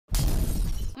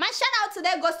And shout out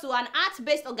today goes to an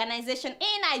art-based organization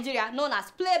in Nigeria known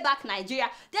as Playback Nigeria.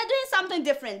 They're doing something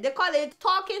different. They call it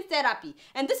talking therapy.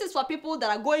 And this is for people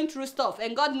that are going through stuff.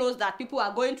 And God knows that people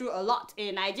are going through a lot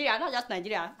in Nigeria. Not just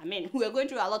Nigeria. I mean, we're going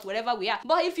through a lot wherever we are.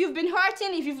 But if you've been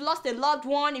hurting, if you've lost a loved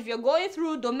one, if you're going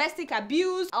through domestic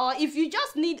abuse, or if you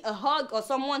just need a hug or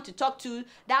someone to talk to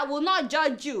that will not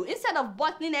judge you, instead of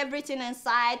bottling everything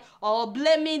inside or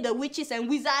blaming the witches and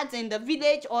wizards in the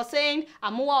village or saying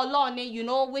Amuwa Oloni, you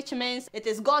know, which means it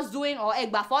is God's doing, or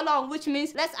Egba Folon, which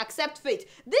means let's accept fate.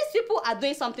 These people are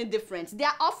doing something different. They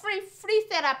are offering free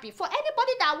therapy for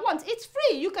anybody that wants. It's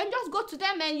free. You can just go to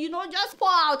them and, you know, just pour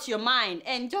out your mind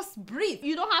and just breathe.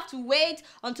 You don't have to wait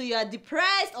until you are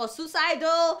depressed or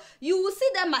suicidal. You will see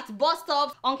them at bus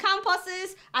stops, on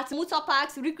campuses, at motor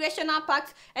parks, recreational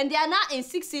parks, and they are now in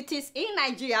 6 cities in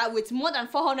Nigeria with more than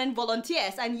 400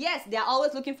 volunteers. And yes, they are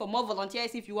always looking for more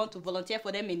volunteers if you want to volunteer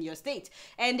for them in your state.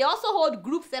 And they also hold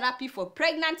group therapy for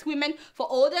pregnant women, for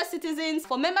older citizens,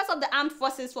 for members of the armed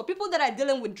forces, for people that are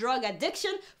dealing with drug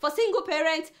addiction, for single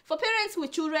parents, for parents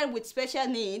with children with special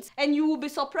needs. And you will be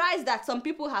surprised that some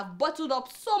people have bottled up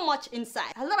so much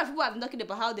inside. A lot of people have been talking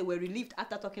about how they were relieved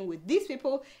after talking with these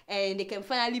people and they can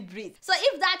finally breathe. So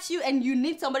if that's you and you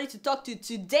need somebody to talk to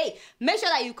today, make sure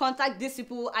that you contact these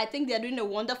people. I think they're doing a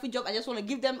wonderful job. I just want to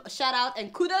give them a shout out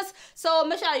and kudos. So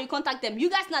make sure that you contact them. You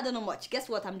guys not know much. Guess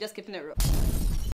what? I'm just keeping it real.